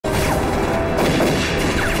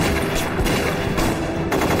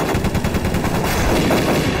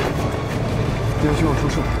军要出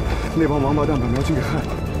事了，那帮王八蛋把苗青给害了。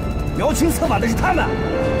苗青策马的是他们。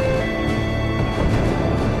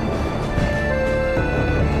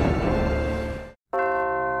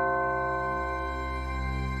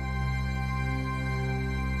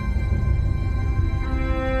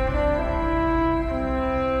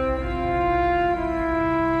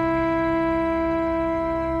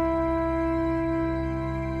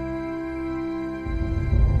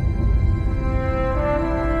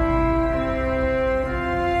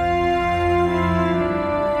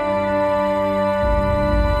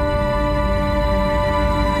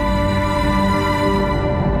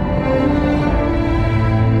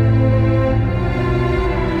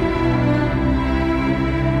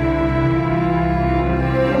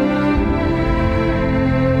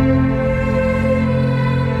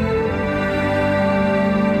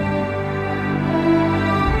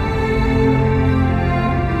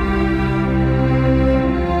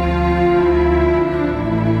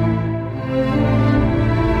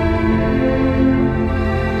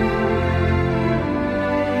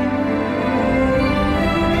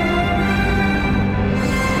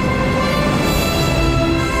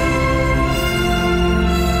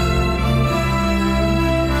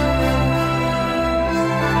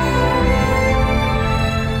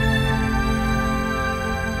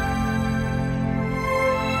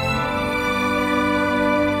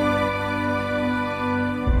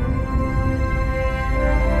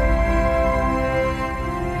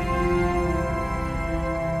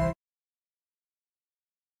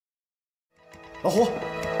 老胡，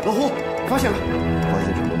老胡，发现了！发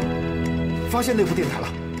现什么了？发现内部电台了。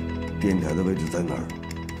电台的位置在哪儿？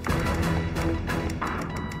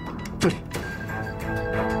这里。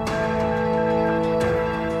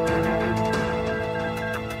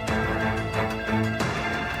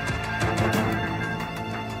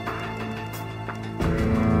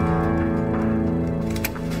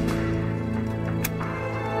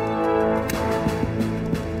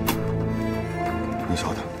你稍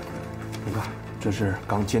等。 你看，这是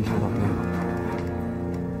刚监听到的内容。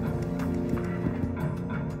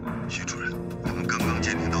徐主任，我们刚刚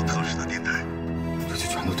监听到特使的电台，这就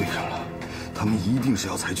全都对上了，他们一定是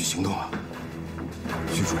要采取行动了。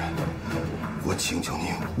徐主任，我请求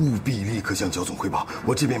您务必立刻向焦总汇报，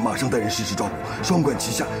我这边马上带人实施抓捕，双管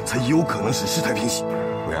齐下，才有可能使事态平息。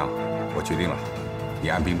吴阳，我决定了，你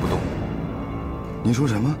按兵不动。您说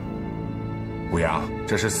什么？吴阳，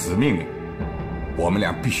这是死命令。 我们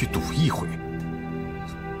俩必须赌一回。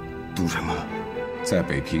赌什么？在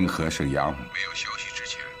北平和沈阳没有消息之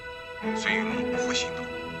前，孙云龙不会行动。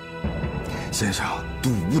先生，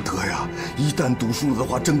赌不得呀！一旦赌输了的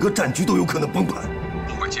话，整个战局都有可能崩盘。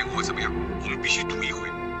不管结果怎么样，我们必须赌一回，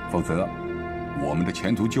否则我们的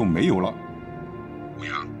前途就没有了。吴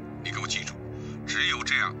阳，你给我记住，只有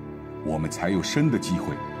这样，我们才有生的机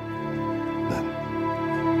会。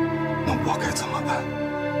那我该怎么办？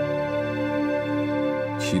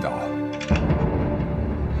 祈祷。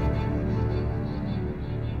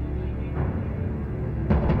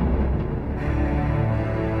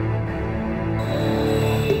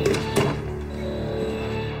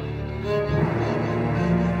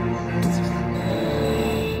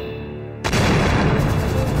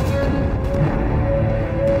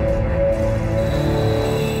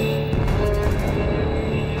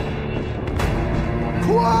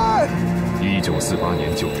快！1948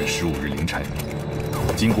年9月15日凌晨。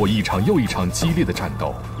 经过一场又一场激烈的战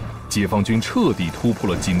斗，解放军彻底突破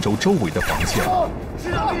了锦州周围的防线。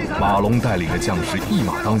马龙带领的将士一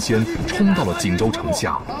马当先，冲到了锦州城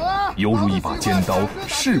下，犹如一把尖刀，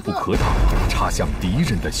势不可挡，插向敌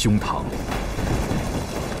人的胸膛。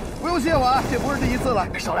不用谢我，这不是第一次了。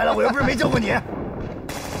少来了，我又不是没教过你。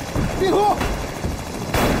地图，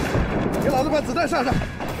给老子把子弹上上。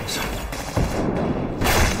是。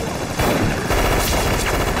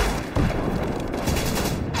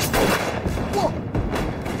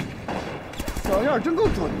 小样真够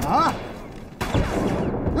准啊！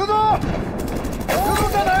刘总，刘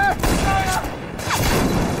总在哪儿？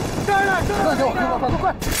这儿呢，快给我，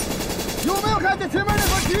快！有没有看见前面那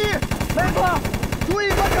块旗？没错，注意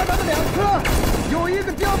观察它的两侧，有一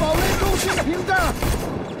个碉堡为中心的屏障，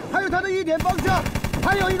还有它的1点方向，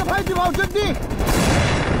还有一个迫击炮阵地。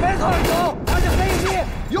没错，有，而且可以击。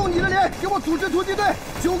用你的脸给我组织突击队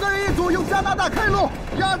，9个人一组，用加拿大开路，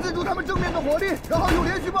压制住他们正面的火力，然后用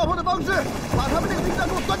连续爆破的方式把他们那个屏障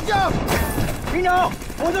给我端降。营长，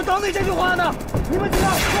我就等你这句话呢。你们几个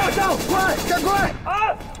给我上，快，赶快！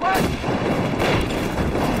啊，快！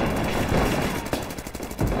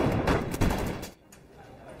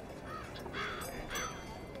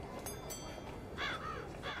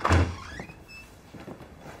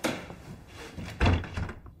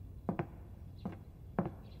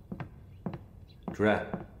主任，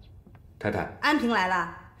太太，安平来了。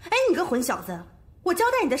哎，你个混小子，我交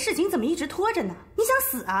代你的事情怎么一直拖着呢？你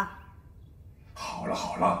想死啊？好了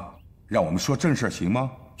好了，让我们说正事行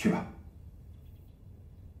吗？去吧。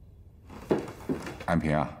安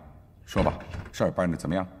平啊，说吧，事儿办得怎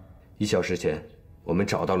么样？1小时前，我们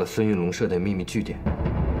找到了孙云龙社的秘密据点。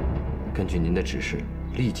根据您的指示，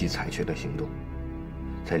立即采取了行动，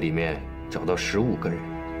在里面找到15个人，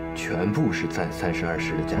全部是暂32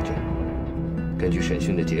师的家眷。根据审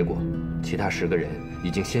讯的结果，其他10个人已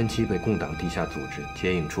经先期被共党地下组织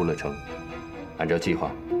接应出了城。按照计划，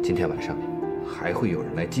今天晚上还会有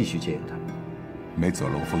人来继续接应他们。没走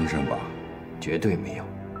漏风声吧？绝对没有。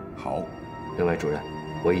好。另外，主任，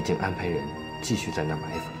我已经安排人继续在那儿埋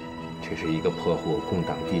伏，这是一个破获共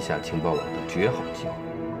党地下情报网的绝好机会，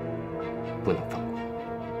不能放过。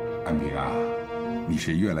安平啊，你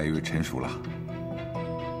是越来越成熟了。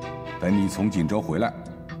等你从锦州回来，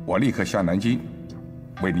我立刻下南京，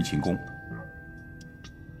为你请功。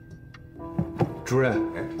主任，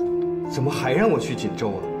怎么还让我去锦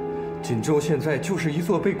州啊？锦州现在就是一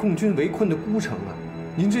座被共军围困的孤城啊！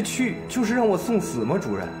您这去就是让我送死吗，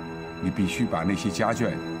主任？你必须把那些家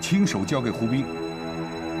眷亲手交给胡兵，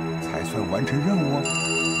才算完成任务哦。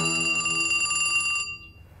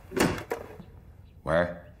喂，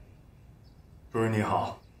主任你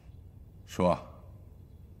好。说。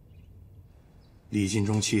李进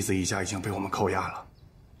忠妻子一家已经被我们扣押了。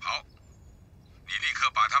好，你立刻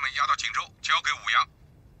把他们押到锦州，交给武阳。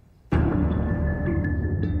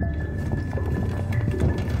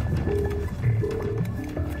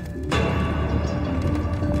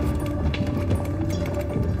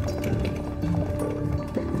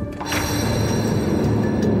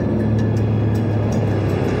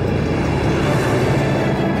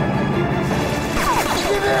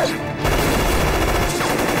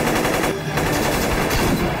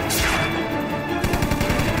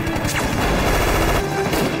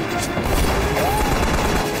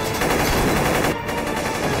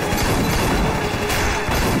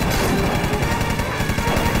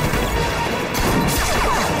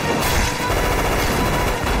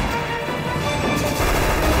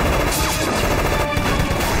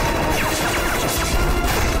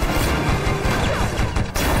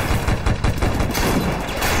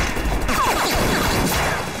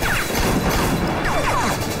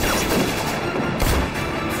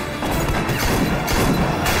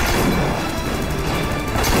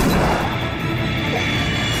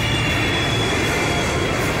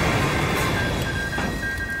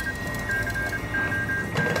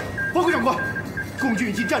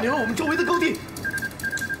已经占领了我们周围的高地，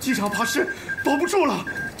机场怕是保不住了。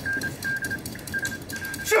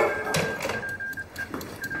是。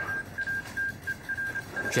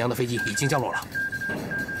沈阳的飞机已经降落了。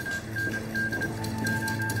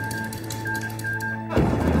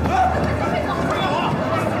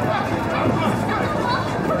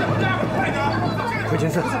快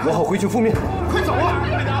前4，我好回去覆灭。快走啊！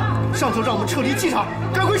上头让我们撤离机场，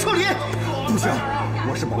赶快撤离！不行。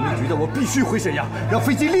我是保密局的，我必须回沈阳，让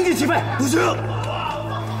飞机立即起飞。不行，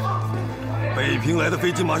北平来的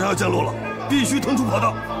飞机马上要降落了，必须腾出跑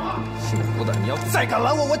道。姓胡的，你要再敢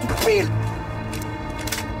拦我，我就毙了！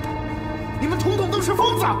你们统统都是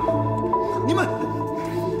疯子！你们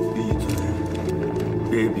闭嘴，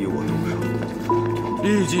别逼我动手，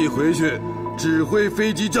立即回去指挥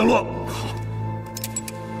飞机降落。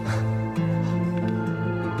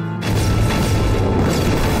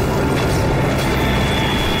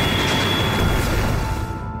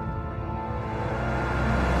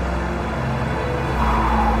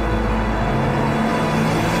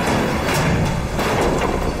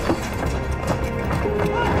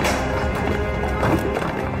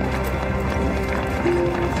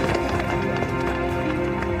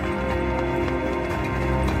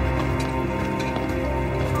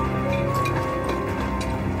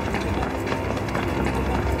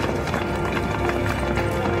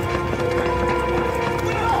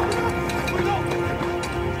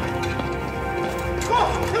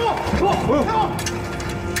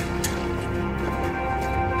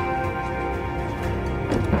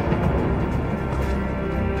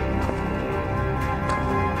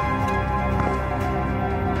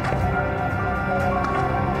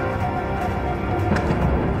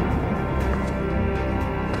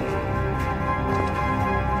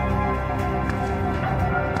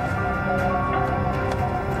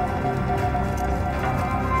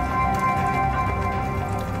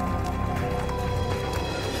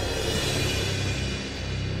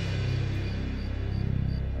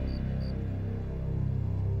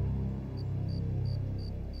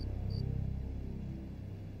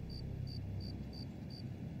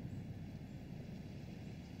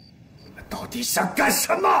你们到底想干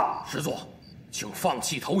什么？师座，请放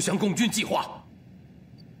弃投降共军计划。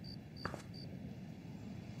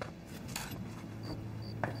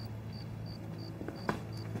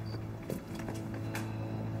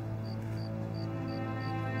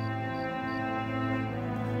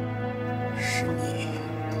是你，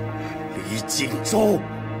李锦州，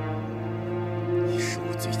你是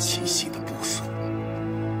我最亲信的部属。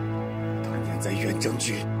当年在远征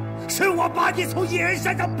军，是我把你从野人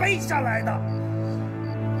山上背下来的。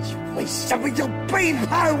你为什么要背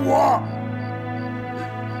叛我？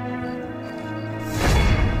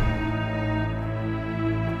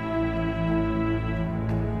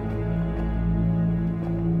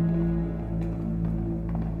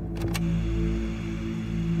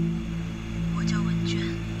我叫文娟，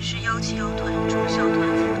是171团中校团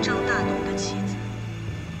副张大东的妻子。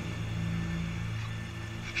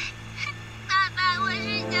爸爸，我是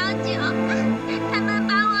小九，他们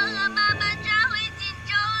把我和妈妈抓回锦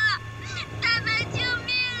州了，爸爸救命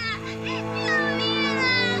啊！救命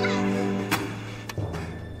啊！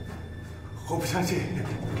我不相信，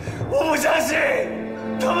我不相信，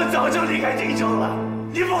他们早就离开锦州了，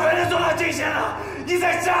你不可能做到这些了，你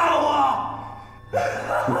在吓我！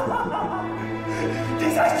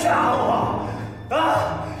你在吓我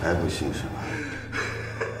啊！还不信是吧？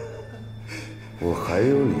我还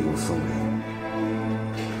有礼物送给你。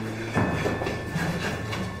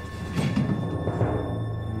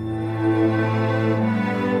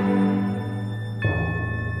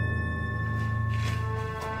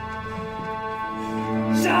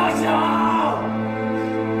小九，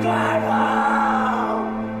快跑！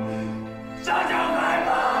小九，快跑！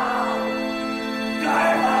快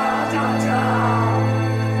跑，小九！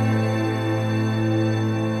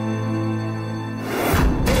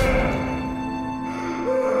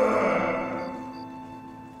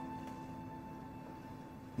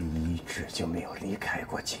你一直就没有离开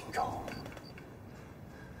过锦州，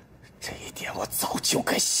这一点我早就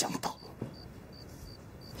该想到。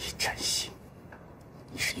你真心，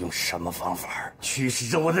你是用什么方法驱使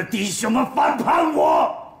着我的弟兄们反叛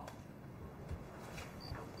我？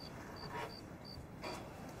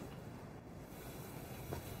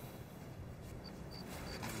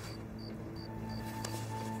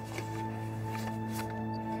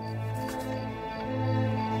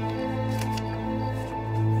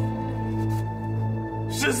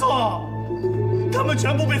师座，他们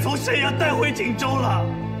全部被从沈阳带回锦州了。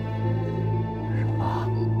什么？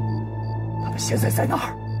他们现在在哪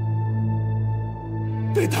儿？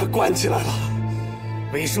被他关起来了。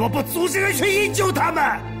为什么不组织人去营救他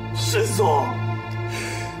们？师座，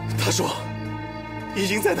他说已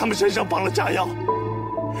经在他们身上绑了炸药，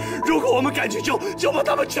如果我们赶去救，就把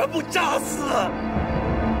他们全部炸死。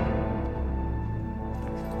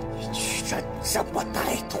你居然这么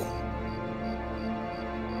歹毒！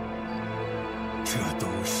这都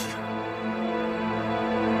是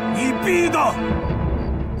你逼的！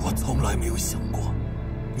我从来没有想过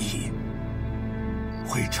你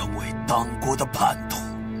会成为党国的叛徒。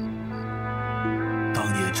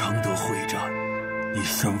当年常德会战，你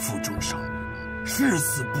身负重伤，誓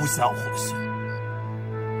死不下火线；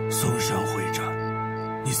嵩山会战，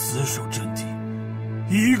你死守阵地，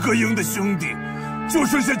一个营的兄弟就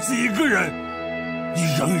剩下几个人，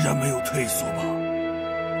你仍然没有退缩吧？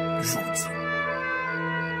如今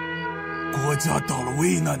国家到了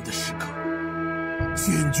危难的时刻，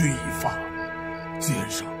千钧一发，肩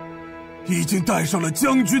上已经带上了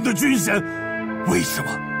将军的军衔，为什么？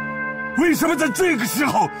为什么在这个时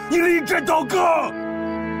候你临阵倒戈？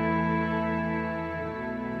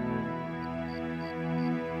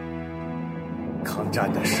抗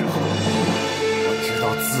战的时候，我知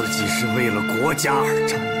道自己是为了国家而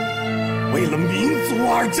战，为了民族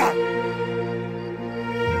而战。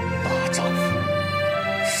大丈夫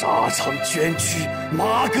沙场捐躯，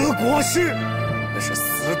马革裹尸，那是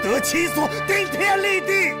死得其所，顶天立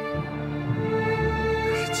地。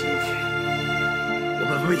可是今天，我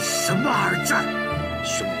们为什么而战？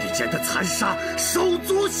兄弟间的残杀，手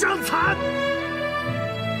足相残。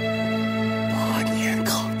8年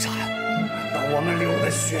抗战，难道我们流的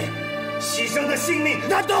血、牺牲的性命，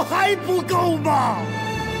难道还不够吗？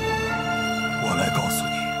我来告诉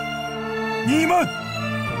你，你们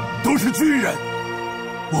都是军人。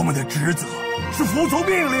我们的职责是服从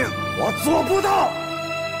命令，我做不到。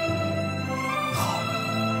好，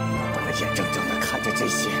我不能眼睁睁地看着这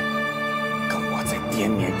些跟我在滇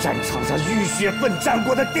缅战场上浴血奋战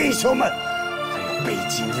过的弟兄们，还要背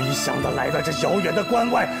井离乡地来到这遥远的关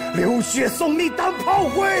外，流血送命当炮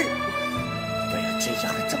灰。为了这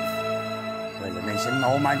样的政府，为了那些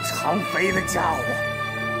脑满肠肥的家伙，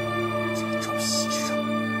这种牺牲，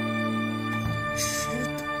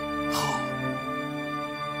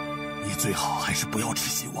最好还是不要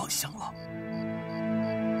痴心妄想了。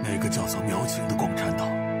那个叫做苗青的共产党，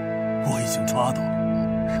我已经抓到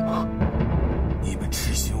了。什么？你们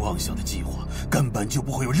痴心妄想的计划根本就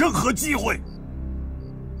不会有任何机会。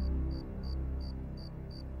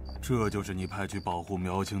这就是你派去保护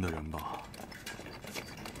苗青的人吧？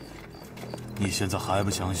你现在还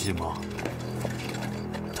不相信吗？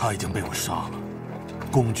他已经被我杀了，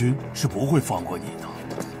共军是不会放过你的。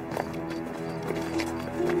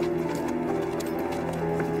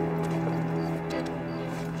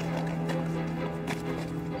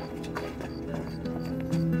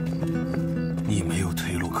你没有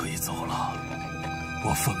退路可以走了，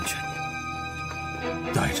我奉劝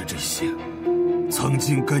你，带着这些曾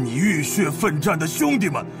经跟你浴血奋战的兄弟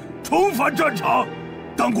们重返战场，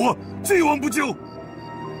党国既往不咎。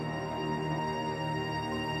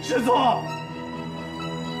师座，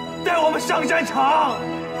带我们上战场。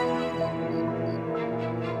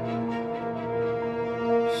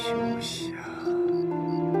休想！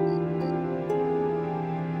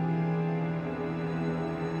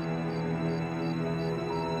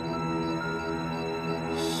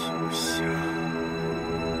休想！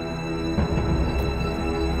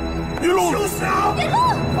云龙，休想！云龙，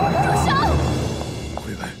住手！回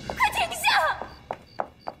来！快停下！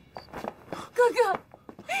哥哥。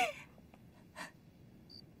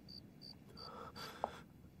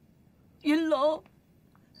云龙，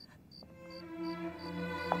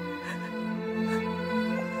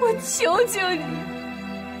我求求你，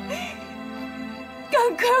赶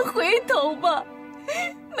快回头吧！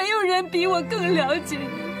没有人比我更了解你。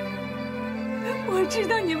我知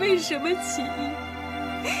道你为什么起义，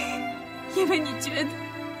因为你觉得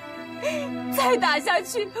再打下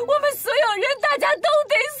去，我们所有人大家都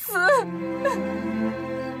得死。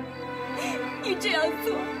你这样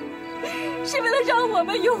做是为了让我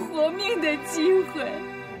们有活命的机会，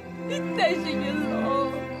但是云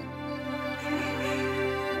龙，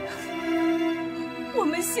我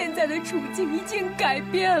们现在的处境已经改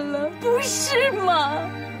变了，不是吗？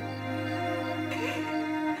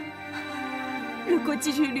如果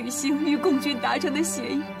继续履行与共军达成的协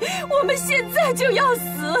议，我们现在就要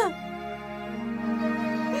死。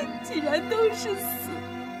既然都是死，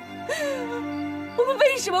我们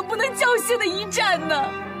为什么不能侥幸的一战呢？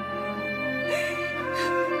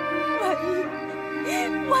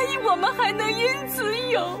万一我们还能因此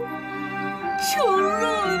有出路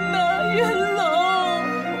呢，云龙。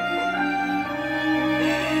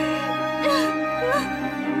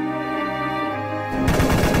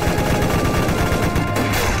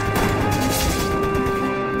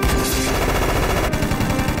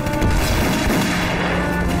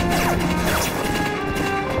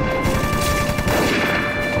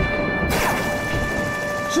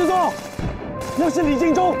师座，我是李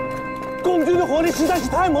敬忠。共军的火力实在是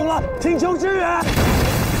太猛了，请求支援！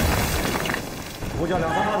呼叫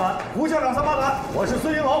238团，呼叫238团，我是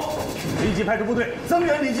孙云龙，立即派出部队增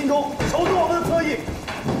援李敬忠，守住我们的侧翼。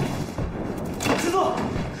师座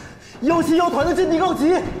，171团的阵地告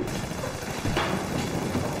急。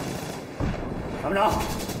参谋长，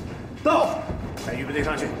到，带预备队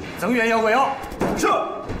上去增援151。是。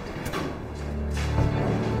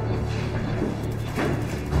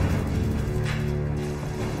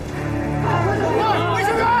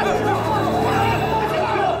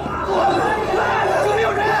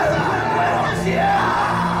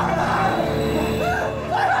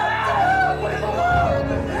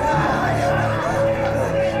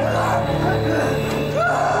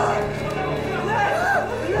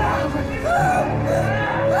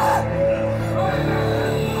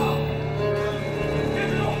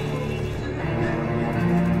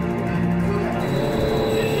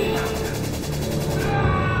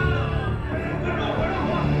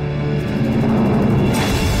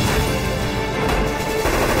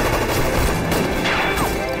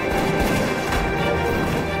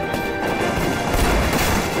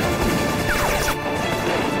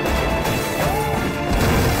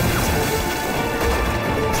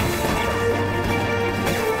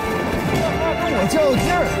较劲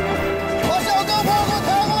儿，把小钢炮给我抬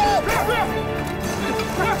过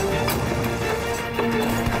来！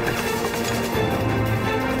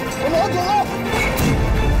我拿走了。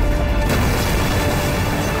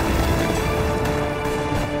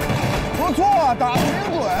不错啊，打得挺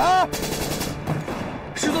准啊！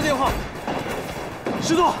师座电话，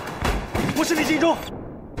师座，我是李敬忠。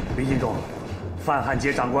李敬忠，范汉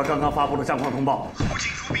杰长官刚刚发布了战况通报，后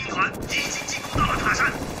勤出兵团已经进攻到了塔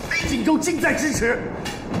山。锦州近在咫尺，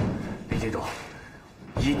李敬忠，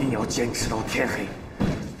一定要坚持到天黑。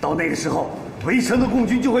到那个时候，围城的共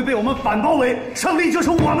军就会被我们反包围，胜利就是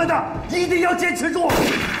我们的，一定要坚持住！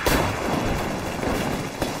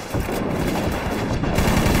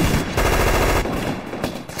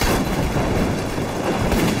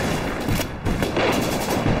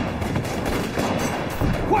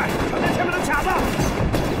快，抢在前面的卡子！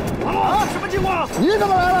马龙，什么情况？你怎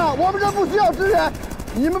么来了？我们这不需要支援。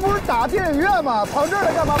你们不是打电影院吗？跑这儿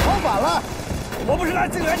来干嘛？跑反了！我不是来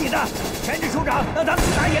支援你的，前置首长让咱们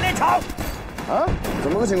去打演练场。啊？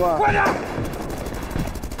怎么个情况？快点！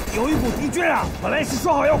有一股敌军啊，本来是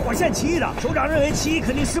说好要火线起义的，首长认为起义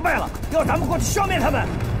肯定失败了，要咱们过去消灭他们。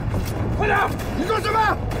快点！你说什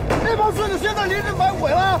么？那帮孙子现在临阵反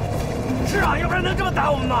悔了？是啊，要不然能这么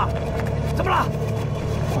打我们吗？怎么了？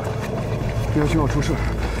苗青要出事，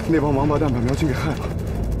那帮王八蛋把苗青给害了。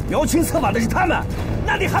苗青策反的是他们，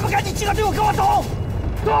那你还不赶紧集合队伍跟我走？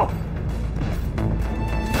走！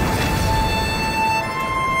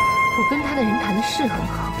我跟他的人谈的是很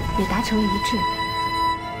好，也达成了一致，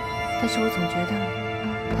但是我总觉得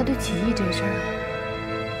他对起义这事儿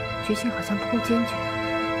决心好像不够坚决，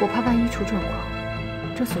我怕万一出状况，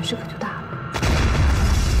这损失可就大了。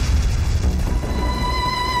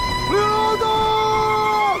刘总，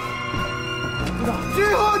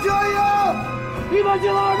最后加油！1把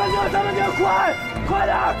劲了，2把劲了，3把劲了，快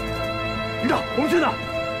点！营长，我们去哪？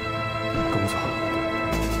跟我走。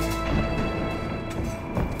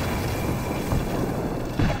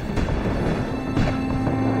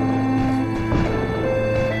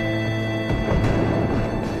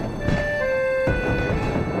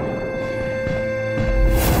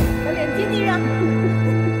把脸贴地上，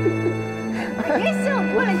别笑，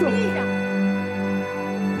过来贴地上。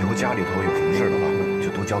以后家里头有什么事的话，就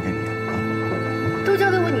都交给你了。都交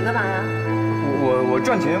给我，你干嘛呀？我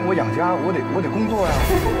赚钱，我养家，我得工作呀。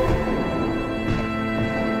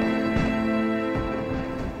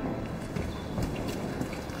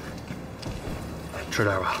吃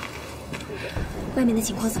点吧。外面的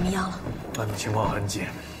情况怎么样了？外面情况很紧，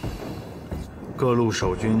各路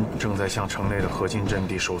守军正在向城内的核心阵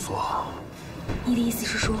地收缩。你的意思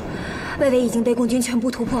是说，外围已经被共军全部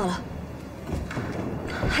突破了？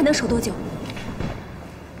还能守多久？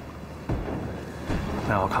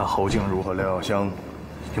那要看侯静茹和廖耀湘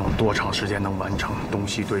用多长时间能完成东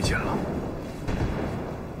西对进了。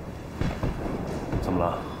怎么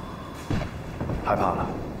了？害怕了？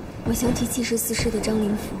我想起74师的张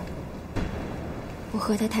灵甫，我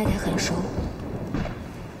和他太太很熟，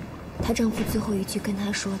她丈夫最后一句跟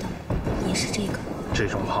她说的也是这个。这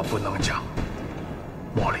种话不能讲，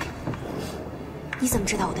茉莉。你怎么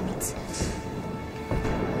知道我的名字？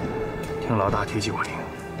听老大提起过你。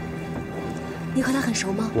你和他很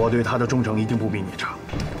熟吗？我对他的忠诚一定不比你差，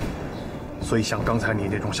所以像刚才你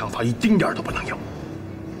那种想法一丁点都不能有。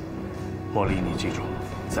茉莉，你记住，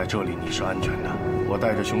在这里你是安全的。我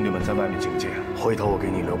带着兄弟们在外面警戒，回头我给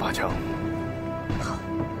你留把枪。好。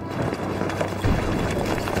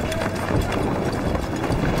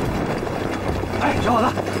哎，小伙子，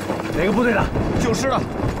哪个部队的？就是啊。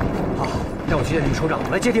好，带我去见你们首长，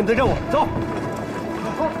来接替你们的任务。走。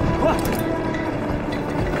快！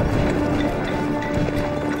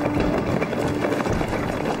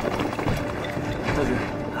大军，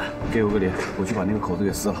给我个脸，我去把那个口子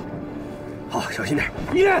给撕了。好，小心点。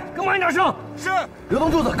一连，跟往营长上。是。刘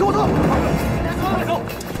东柱子，跟我走。快走。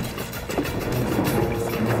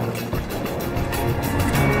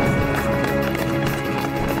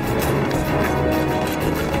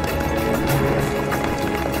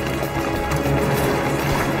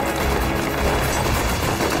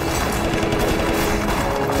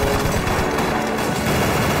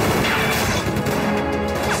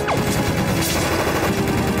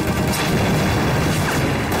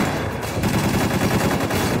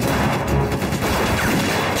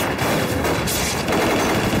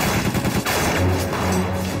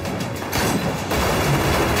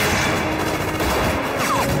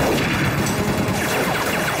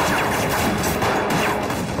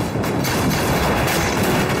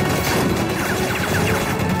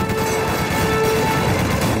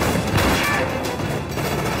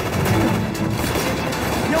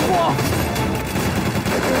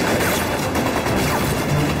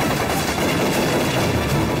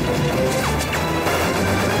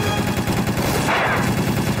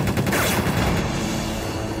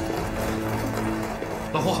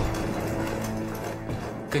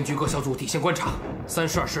根据各小组底线观察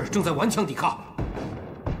，32师正在顽强抵抗。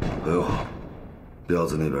哎呦，廖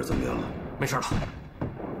子那边怎么样了？没事了。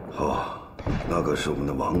好，那可是我们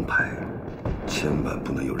的王牌，千万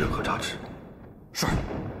不能有任何差池。是。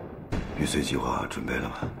玉碎计划准备了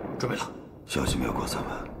吗？准备了。消息没有扩散吧？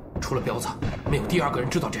除了彪子，没有第二个人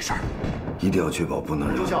知道这事儿。一定要确保不能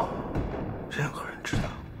让中校任何人知道。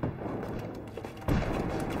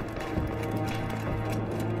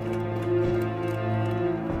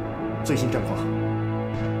最新战况，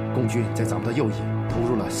共军在咱们的右翼投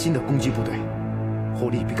入了新的攻击部队，火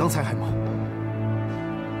力比刚才还猛。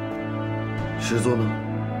师座呢？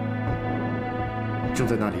正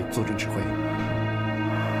在那里坐镇指挥。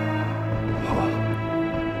好，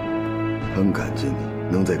很感激你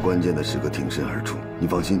能在关键的时刻挺身而出。你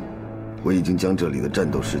放心，我已经将这里的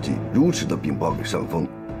战斗事迹如实的禀报给上峰，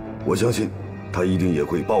我相信他一定也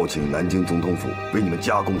会报请南京总统府为你们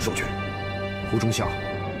加工授权。胡中校，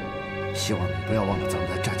希望你不要忘了咱们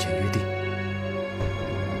的战前约定。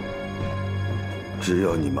只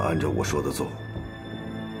要你们按照我说的做，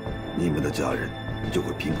你们的家人就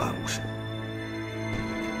会平安无事。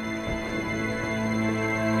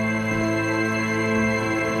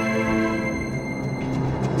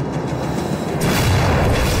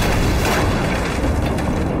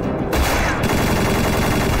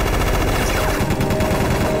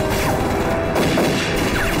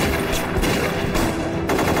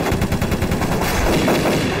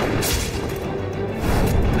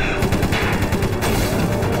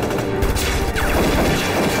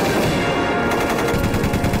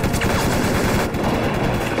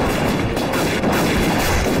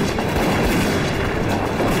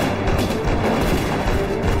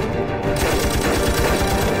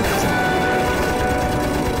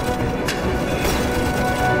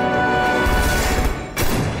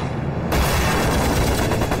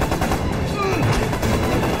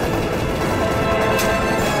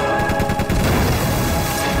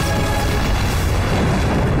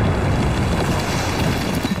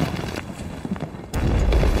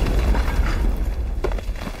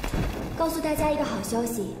消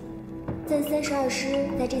息，咱32师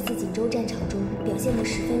在这次锦州战场中表现得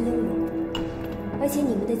十分英勇，而且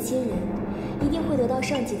你们的亲人一定会得到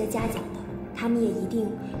上级的嘉奖的，他们也一定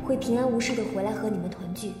会平安无事的回来和你们团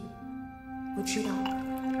聚。我知道，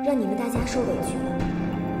让你们大家受委屈了，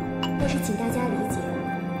但是请大家理解，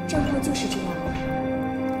战况就是这样的，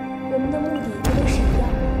我们的目的不都是一样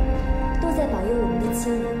的，都在保佑我们的亲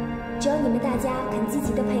人。只要你们大家肯积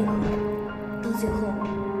极的配合，到最后，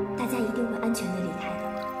大家一定会安全的离开的。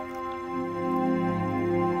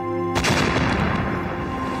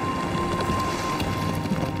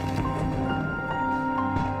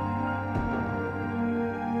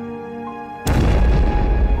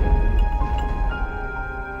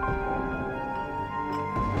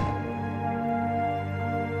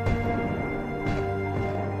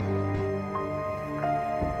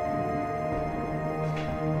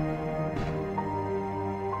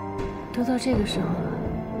都到这个时候了，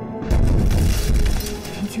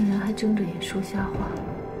你竟然还睁着眼说瞎话！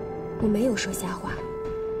我没有说瞎话。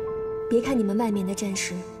别看你们外面的战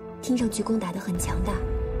士听上去攻打得很强大，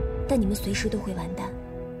但你们随时都会完蛋。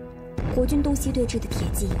国军东西对峙的铁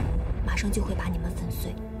骑马上就会把你们粉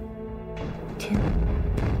碎。听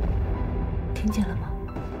见了吗？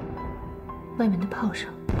外面的炮声。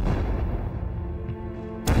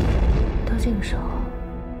到这个时候，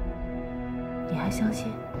你还相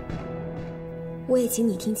信？我也请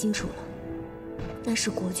你听清楚了，那是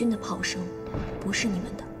国军的炮声，不是你们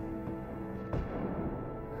的。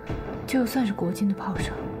就算是国军的炮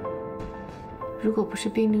声，如果不是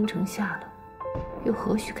兵临城下了，又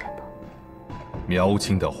何须开炮？苗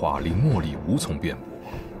青的话令茉莉无从辩驳，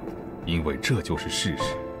因为这就是事实。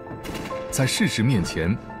在事实面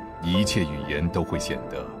前，一切语言都会显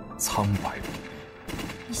得苍白无力。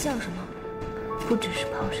你笑什么？不只是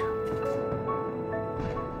炮声。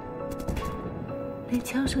连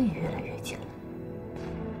枪声也越来越近了，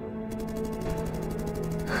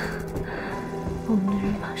我们的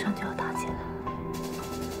人马上就要打起来了。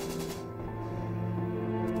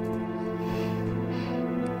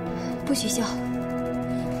不许笑！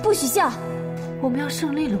不许笑！我们要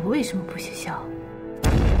胜利了，我为什么不许笑？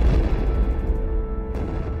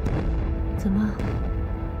怎么，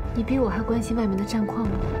你比我还关心外面的战况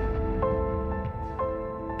吗？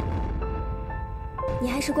你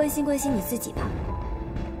还是关心关心你自己吧。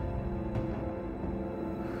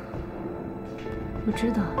我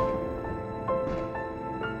知道，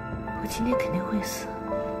我今天肯定会死，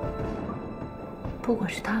不管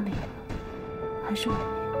是他们赢了，还是我们赢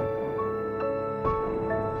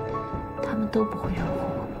了，他们都不会让我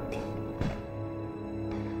活过明天。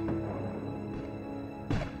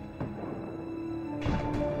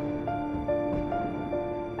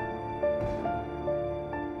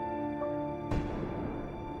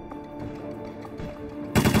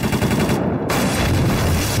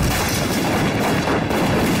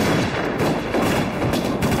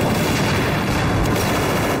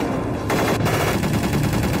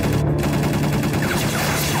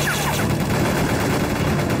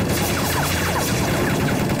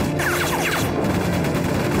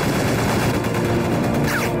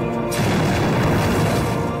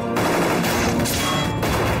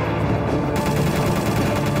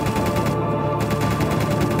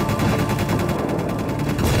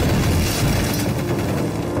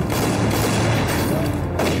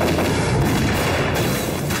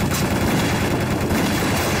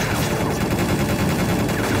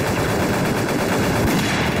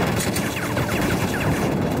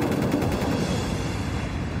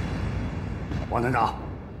王团长，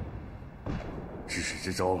至始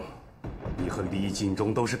至终，你和李锦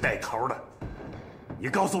中都是带头的。你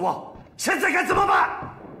告诉我，现在该怎么办？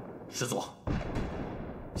师座，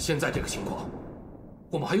现在这个情况，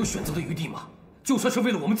我们还有选择的余地吗？就算是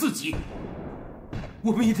为了我们自己，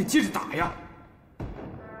我们也得接着打呀。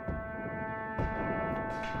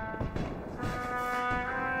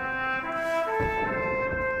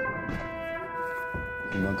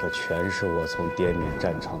你们可全是我从滇缅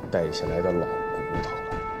战场带下来的老骨头了。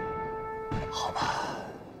好吧，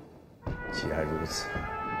既然如此，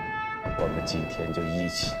我们今天就一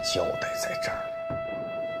起交代在这儿。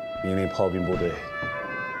命令炮兵部队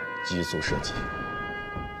急速射击，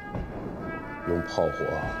用炮火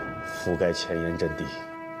覆盖前沿阵地，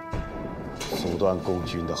阻断共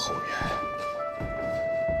军的后援。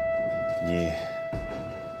你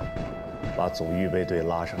把总预备队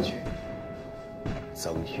拉上去，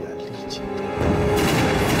增援李锦中。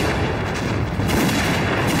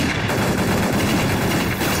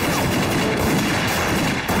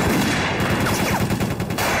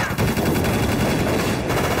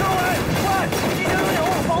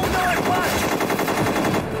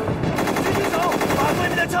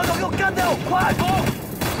快！走！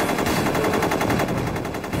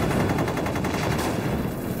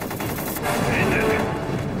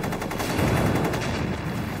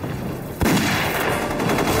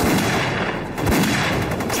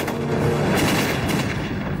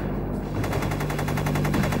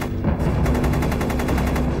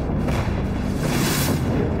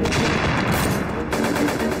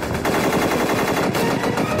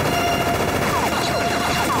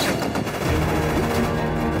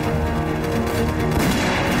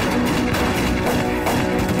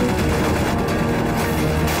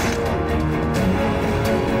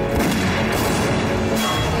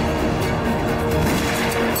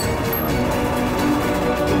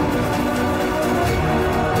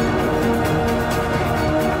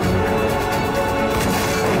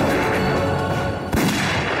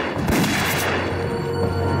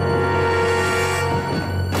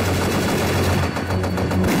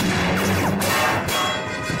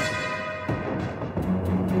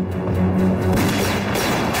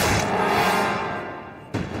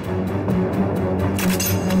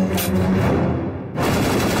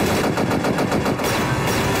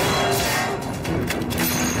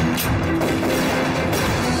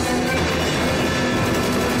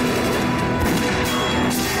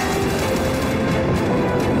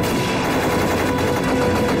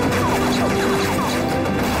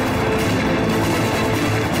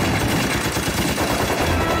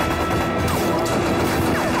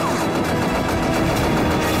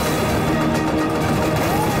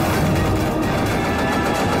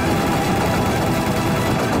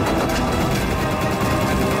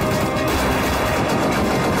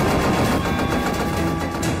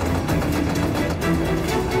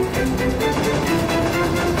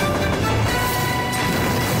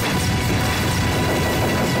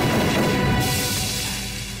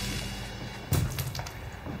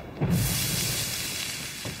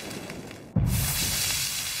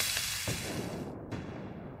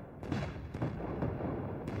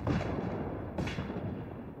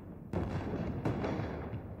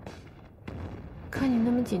看你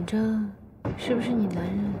那么紧张，是不是你男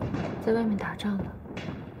人在外面打仗了？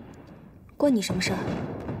关你什么事儿？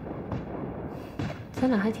咱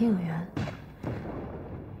俩还挺有缘。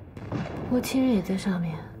我亲人也在上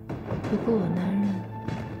面，不过我男人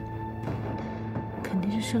肯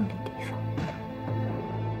定是胜利的一方。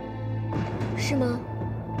是吗？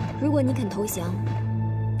如果你肯投降，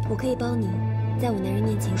我可以帮你在我男人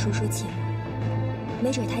面前说说情，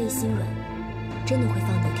没准他一心软，真的会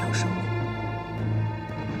放你一条生路。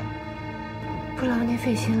不劳您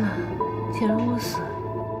费心了，请让我死，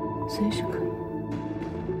随时可以。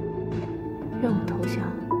让我投降，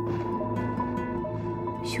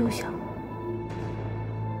休想。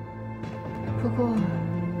不过，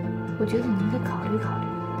我觉得您得考虑考虑，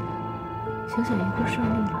想想一会儿胜利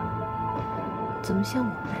了，怎么向我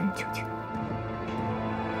男人求情？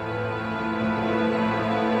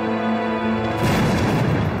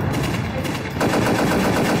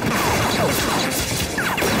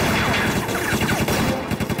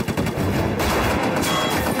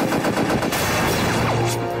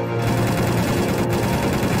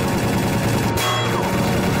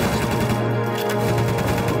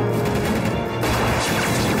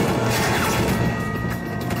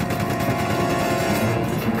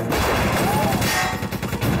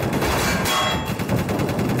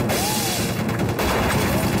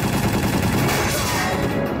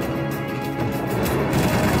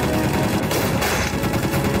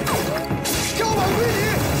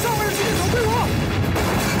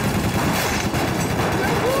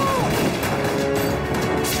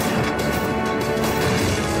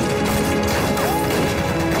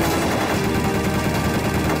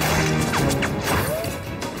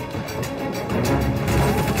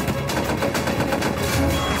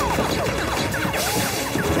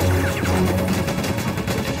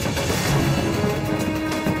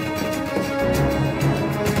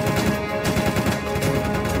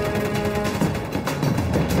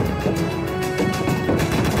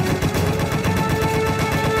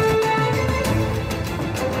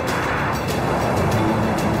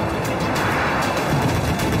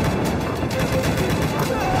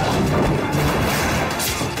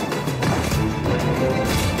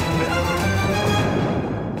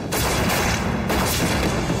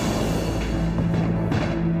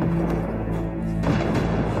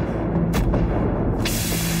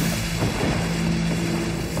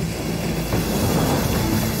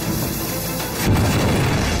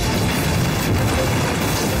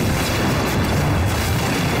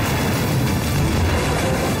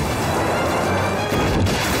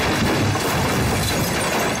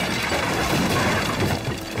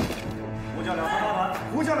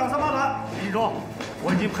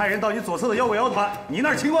经派人到你左侧的妖鬼妖团，你那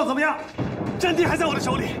儿情况怎么样？阵地还在我的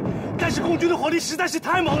手里，但是共军的火力实在是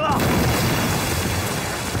太猛了，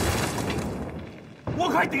我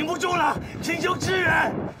快顶不住了，请求支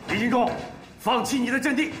援。李金忠，放弃你的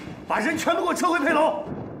阵地，把人全部给我撤回配楼。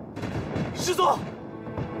师座，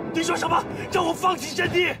你说什么？让我放弃阵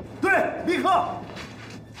地？对，立刻。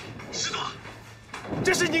师座，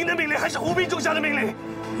这是您的命令还是胡斌中校的命令？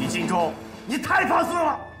李金忠，你太放肆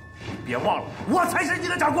了！别忘了，我才是你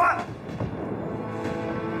的长官。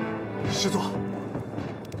师座，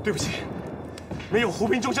对不起，没有胡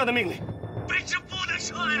斌中校的命令，卑职不能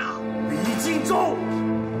撤呀。李金忠，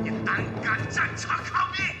你胆敢战场抗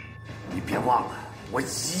命，你别忘了，我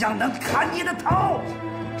一样能砍你的头。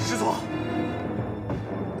师座，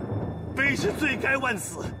卑职罪该万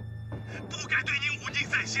死，不该对您忤逆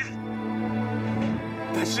在先。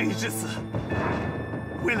但事已至此，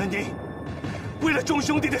为了您，为了众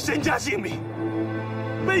兄弟的身家性命，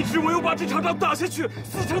卑职唯有把这场仗打下去，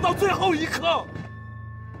死撑到最后一刻。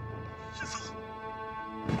师座，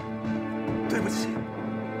对不起，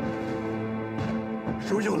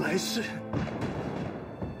如有来世，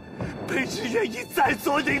卑职愿意再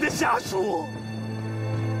做您的下属。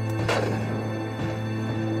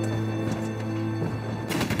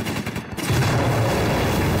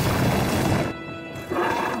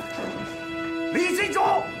李金忠，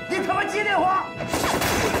你他妈接电话！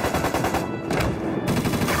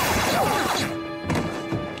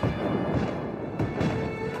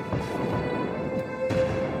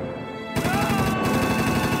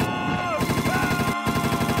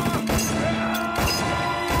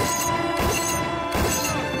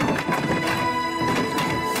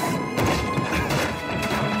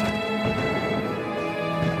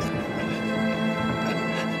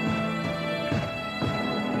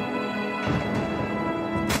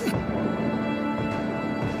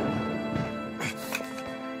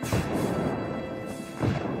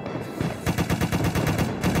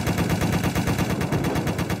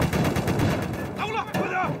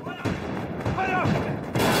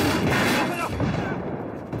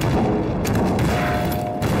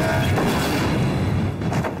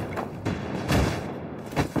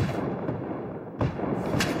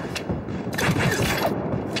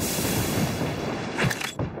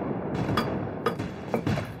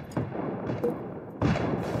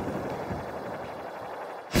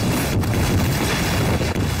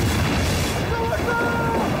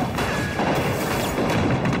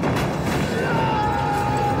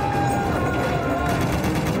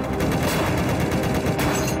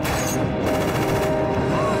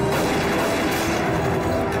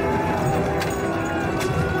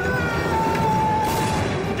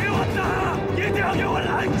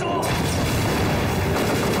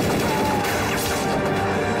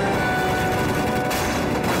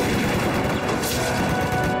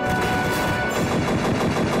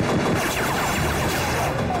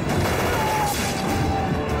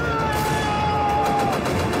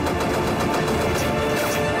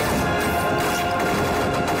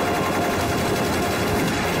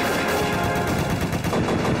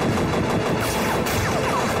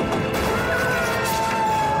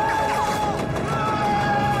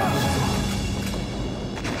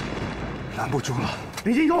不住了，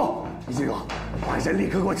李金忠，李金忠，把人立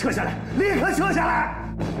刻给我撤下来，立刻撤下来！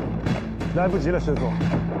来不及了，师座，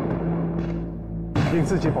请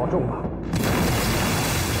自己保重吧。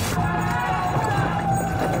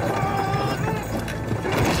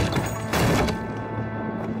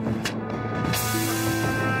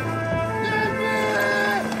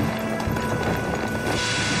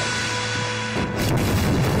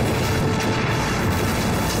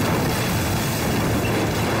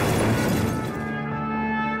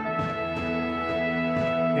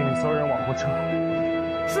所有人往后撤。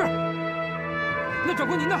是。那长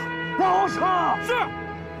官您呢？往后撤。是。